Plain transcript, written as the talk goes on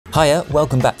Hiya,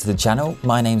 welcome back to the channel.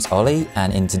 My name's Ollie,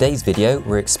 and in today's video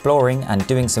we're exploring and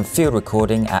doing some field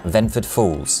recording at Venford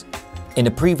Falls. In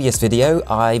a previous video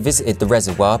I visited the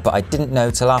reservoir, but I didn't know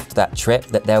till after that trip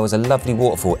that there was a lovely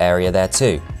waterfall area there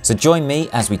too. So join me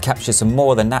as we capture some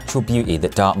more of the natural beauty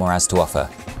that Dartmoor has to offer.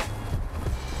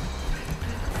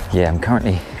 Yeah, I'm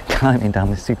currently climbing down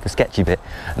this super sketchy bit,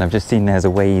 and I've just seen there's a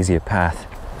way easier path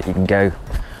that you can go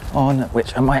on,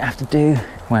 which I might have to do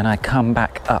when I come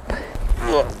back up.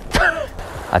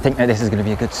 I think that this is going to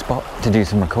be a good spot to do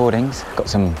some recordings. Got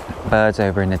some birds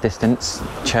over in the distance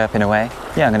chirping away.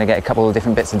 Yeah, I'm going to get a couple of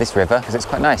different bits of this river because it's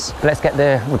quite nice. But let's get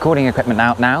the recording equipment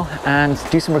out now and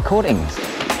do some recordings.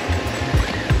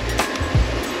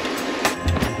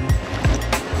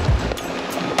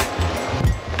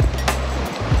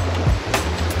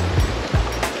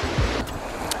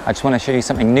 I just want to show you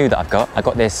something new that I've got. I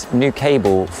got this new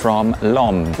cable from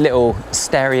Lom, little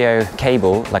stereo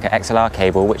cable, like an XLR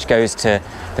cable, which goes to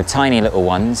the tiny little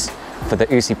ones for the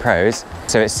USI Pros.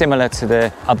 So it's similar to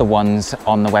the other ones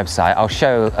on the website. I'll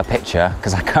show a picture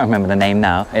because I can't remember the name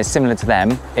now. It's similar to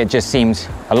them. It just seems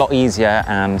a lot easier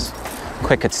and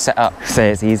quicker to set up.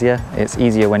 Say it's easier. It's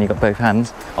easier when you've got both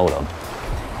hands. Hold on.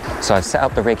 So I've set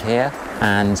up the rig here,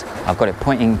 and I've got it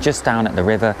pointing just down at the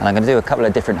river, and I'm going to do a couple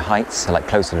of different heights, so like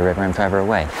closer to the river and further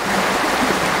away.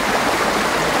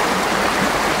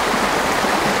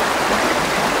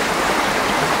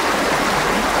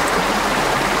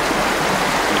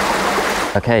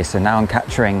 Okay, so now I'm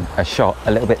capturing a shot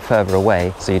a little bit further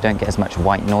away, so you don't get as much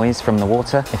white noise from the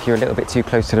water. If you're a little bit too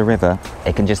close to the river,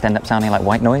 it can just end up sounding like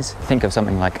white noise. Think of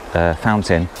something like a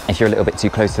fountain. If you're a little bit too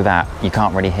close to that, you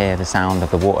can't really hear the sound of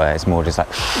the water. It's more just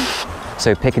like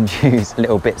so pick and choose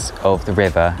little bits of the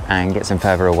river and get some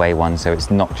further away ones, so it's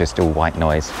not just all white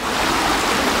noise.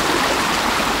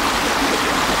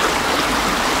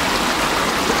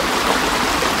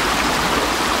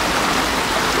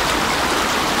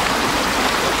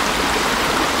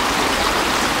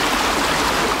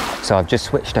 So I've just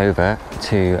switched over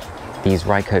to these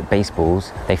Rycote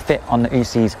baseballs. They fit on the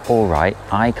USIs all right.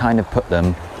 I kind of put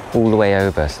them all the way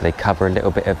over, so they cover a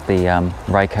little bit of the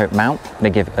Rycote mount. They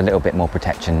give a little bit more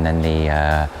protection than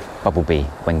the Bubble Bee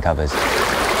wing covers.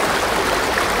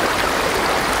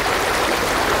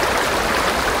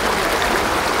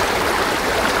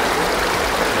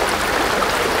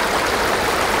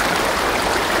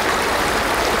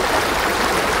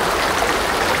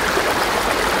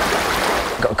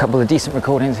 Got a couple of decent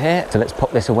recordings here, so let's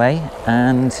pop this away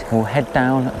and we'll head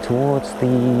down towards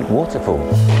the waterfall.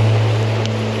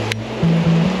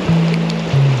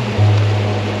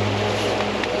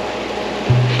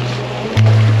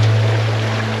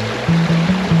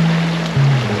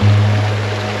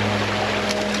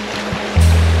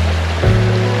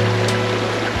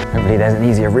 Hopefully there's an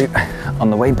easier route on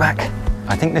the way back.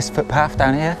 I think this footpath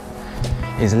down here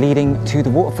is leading to the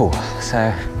waterfall,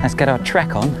 so let's get our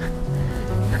trek on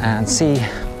and see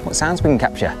what sounds we can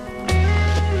capture.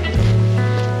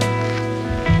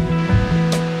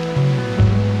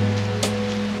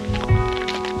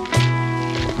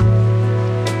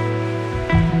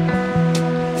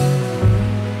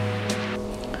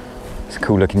 It's a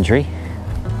cool looking tree.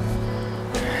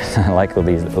 I like all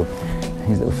these little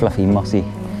fluffy mossy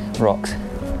rocks.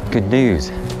 Good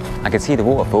news, I can see the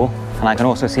waterfall, and I can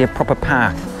also see a proper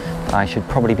path that I should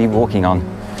probably be walking on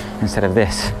instead of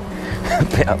this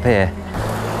bit up here.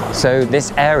 So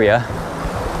this area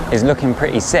is looking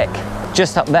pretty sick.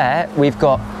 Just up there we've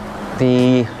got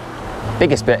the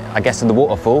biggest bit, I guess, of the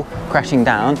waterfall crashing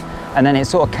down, and then it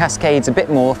sort of cascades a bit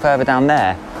more further down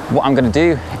there. What I'm going to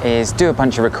do is do a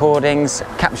bunch of recordings,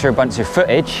 capture a bunch of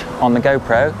footage on the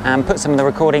GoPro, and put some of the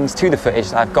recordings to the footage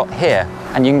that I've got here,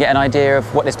 and you can get an idea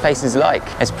of what this place is like.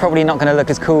 It's probably not going to look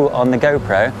as cool on the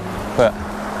GoPro, but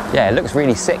yeah, it looks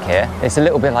really sick here. It's a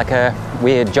little bit like a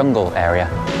weird jungle area.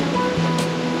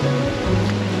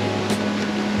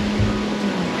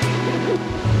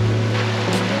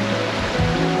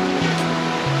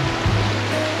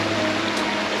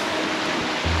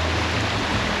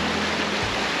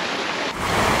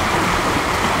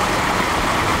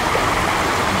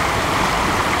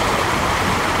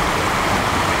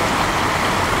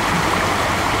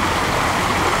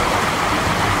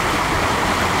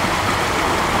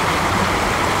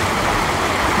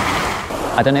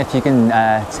 I don't know if you can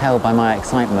tell by my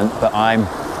excitement, but I'm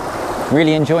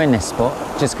really enjoying this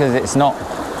spot just because it's not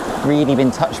really been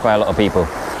touched by a lot of people.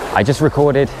 I just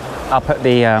recorded up at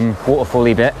the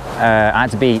waterfall-y bit. I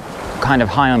had to be kind of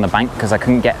high on the bank because I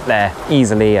couldn't get there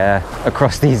easily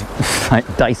across these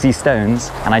like dicey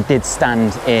stones, and I did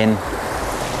stand in,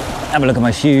 have a look at my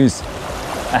shoes,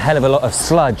 a hell of a lot of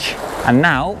sludge And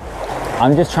now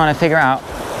I'm just trying to figure out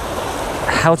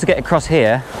how to get across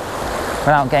here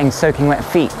without getting soaking wet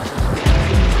feet.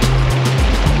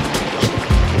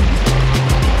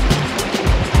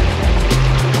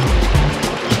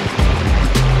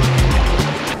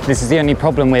 This is the only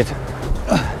problem with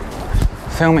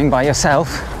filming by yourself.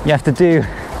 You have to do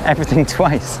everything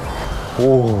twice.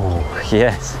 Oh,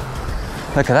 yes.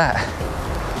 Look at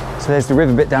that. So there's the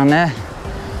river bit down there,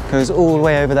 goes all the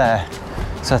way over there.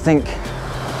 So I think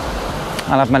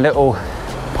I'll have my little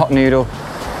pot noodle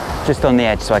just on the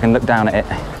edge so I can look down at it.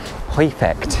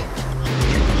 Perfect.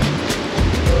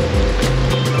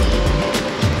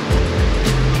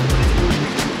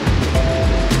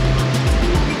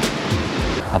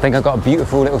 I think I've got a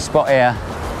beautiful little spot here.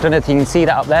 Don't know if you can see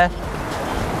that up there.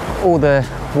 All the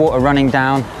water running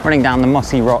down the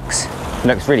mossy rocks. It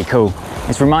looks really cool.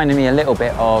 It's reminding me a little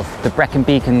bit of the Brecon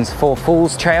Beacon's Four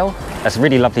Falls trail. That's a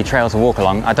really lovely trail to walk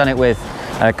along. I've done it with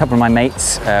a couple of my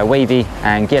mates, Wavy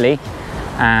and Gilly,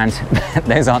 and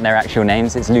those aren't their actual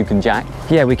names, it's Luke and Jack.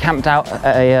 Yeah, we camped out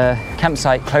at a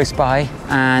campsite close by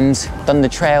and done the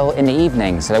trail in the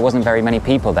evening, so there wasn't very many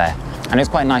people there. And it was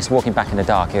quite nice walking back in the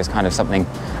dark. It was kind of something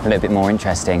a little bit more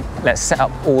interesting. Let's set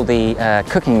up all the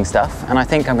cooking stuff, and I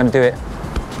think I'm going to do it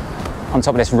on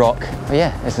top of this rock. But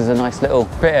yeah, this is a nice little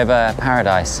bit of a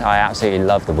paradise. I absolutely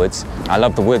love the woods. I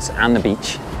love the woods and the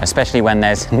beach, especially when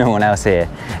there's no one else here.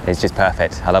 It's just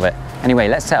perfect. I love it. Anyway,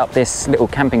 let's set up this little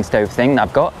camping stove thing that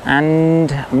I've got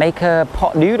and make a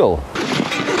pot noodle.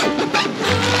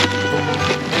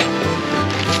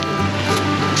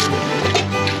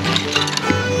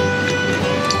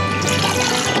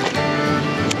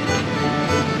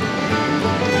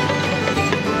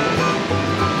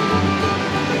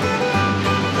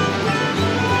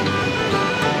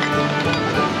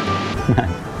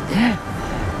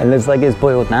 It looks like it's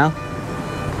boiled now.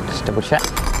 Just double check.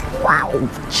 Wow,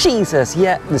 Jesus,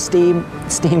 yeah, the steam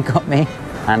got me.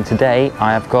 And today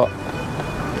I have got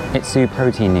USI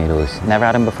protein noodles. Never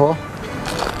had them before.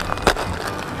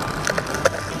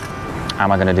 How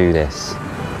am I gonna do this?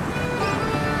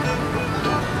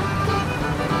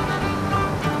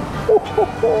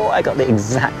 I got the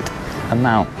exact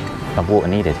amount of water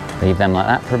needed. Leave them like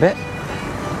that for a bit.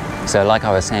 So like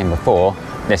I was saying before,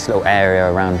 this little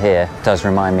area around here does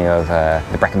remind me of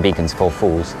the Brecon Beacon's Four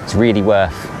Falls. It's really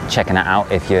worth checking that out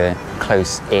if you're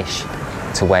close-ish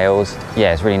to Wales.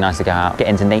 Yeah, it's really nice to go out, get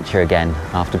into nature again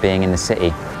after being in the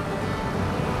city.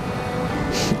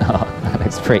 Oh, that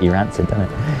looks pretty rancid, doesn't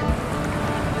it?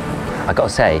 I gotta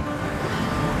say,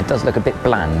 it does look a bit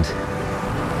bland.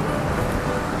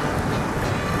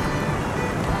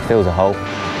 Fills a hole.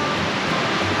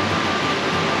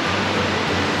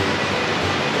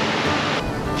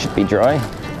 Should be dry.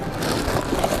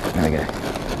 There we go.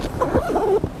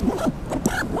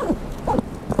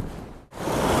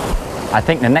 I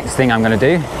think the next thing I'm going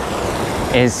to do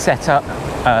is set up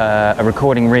a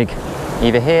recording rig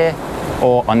either here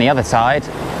or on the other side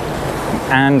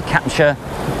and capture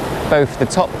both the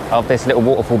top of this little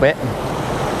waterfall bit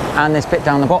and this bit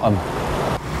down the bottom.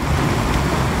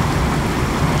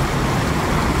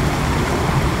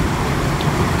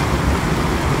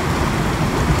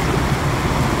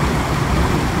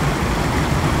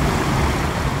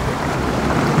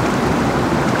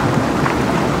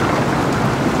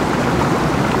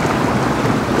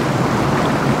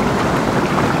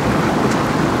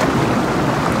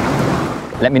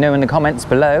 Let me know in the comments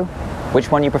below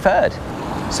which one you preferred.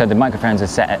 So the microphones are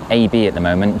set at AB at the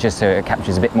moment, just so it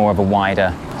captures a bit more of a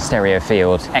wider stereo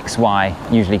field.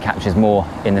 XY usually captures more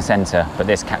in the center, but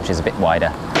this captures a bit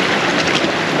wider.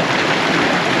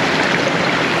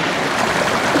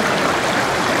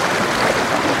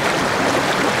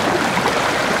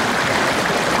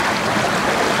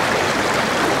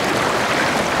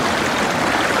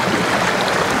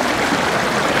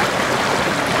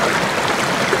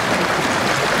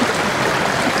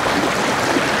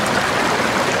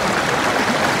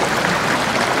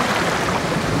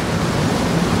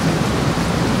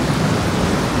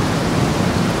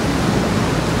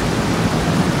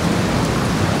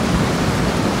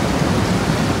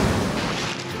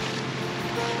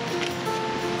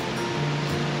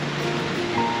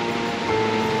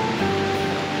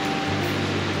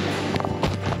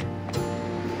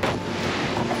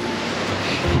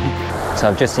 So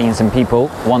I've just seen some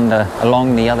people wander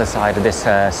along the other side of this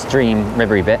stream,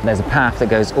 rivery bit. There's a path that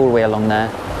goes all the way along there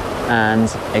and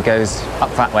it goes up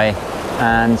that way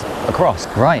and across.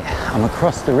 Right, I'm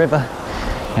across the river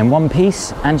in one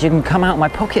piece and you can come out of my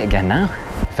pocket again now.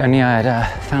 If only I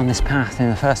had found this path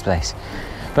in the first place.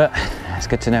 But it's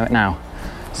good to know it now.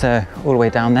 So all the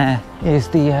way down there is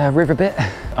the river bit.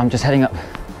 I'm just heading up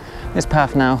this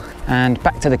path now and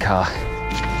back to the car.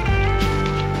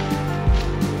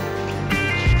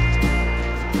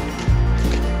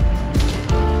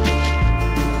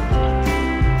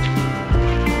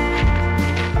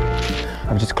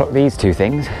 I've just clocked these two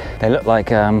things. They look like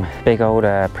big old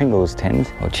Pringles tins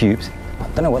or tubes. I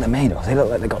don't know what they're made of. They look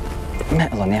like they've got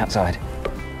metal on the outside.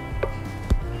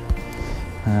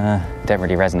 Don't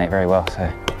really resonate very well,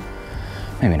 so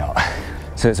maybe not.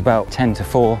 So it's about 10 to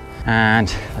 4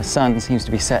 and the sun seems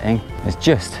to be setting. It's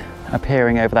just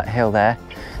appearing over that hill there,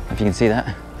 if you can see that.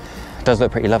 It does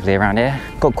look pretty lovely around here.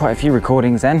 Got quite a few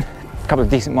recordings then, a couple of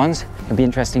decent ones. It'll be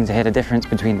interesting to hear the difference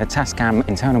between the Tascam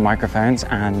internal microphones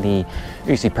and the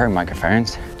USI Pro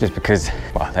microphones, just because,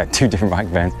 well, they're two different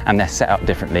microphones and they're set up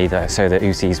differently though, so the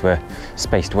USIs were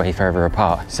spaced way further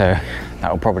apart. So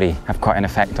that will probably have quite an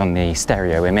effect on the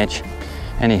stereo image.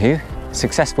 Anywho,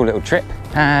 successful little trip,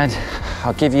 and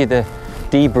I'll give you the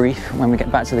debrief when we get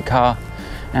back to the car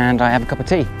and I have a cup of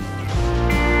tea.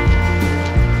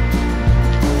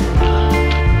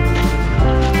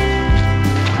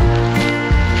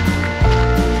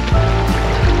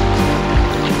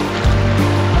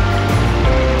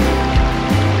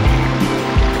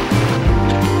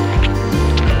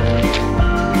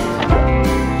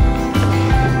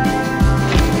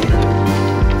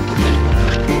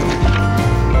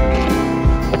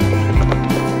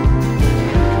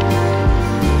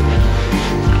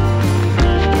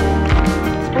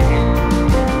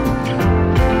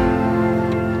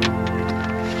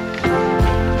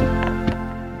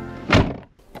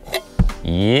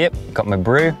 Yep, got my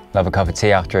brew. Love a cup of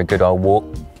tea after a good old walk.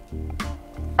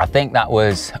 I think that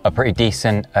was a pretty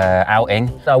decent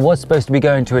outing. I was supposed to be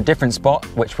going to a different spot,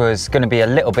 which was going to be a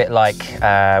little bit like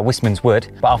Wistman's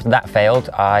Wood, but after that failed,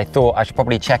 I thought I should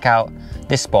probably check out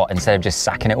this spot instead of just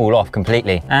sacking it all off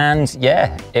completely. And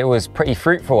yeah, it was pretty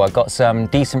fruitful. I got some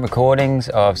decent recordings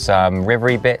of some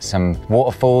rivery bits, some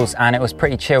waterfalls, and it was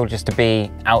pretty chill just to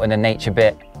be out in the nature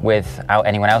bit without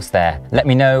anyone else there. Let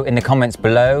me know in the comments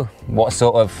below what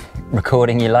sort of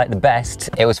recording you like the best.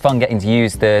 It was fun getting to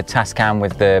use the Tascam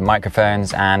with the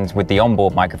microphones and with the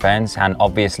onboard microphones, and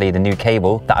obviously the new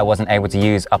cable that I wasn't able to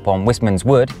use up on Wistman's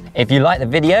Wood. If you like the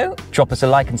video, drop us a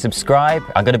like and subscribe.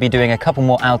 I'm going to be doing a couple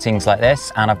more outings like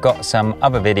this, and I've got some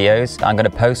other videos that I'm going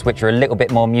to post which are a little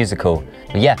bit more musical.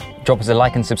 But yeah, drop us a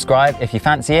like and subscribe if you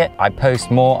fancy it. I post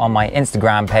more on my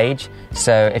Instagram page,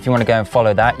 so if you want to go and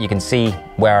follow that, you can see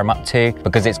where I'm up to,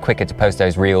 because it's quicker to post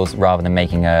those reels rather than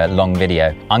making a long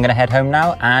video. I'm going to head home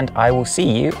now and I will see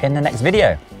you in the next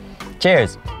video.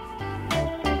 Cheers.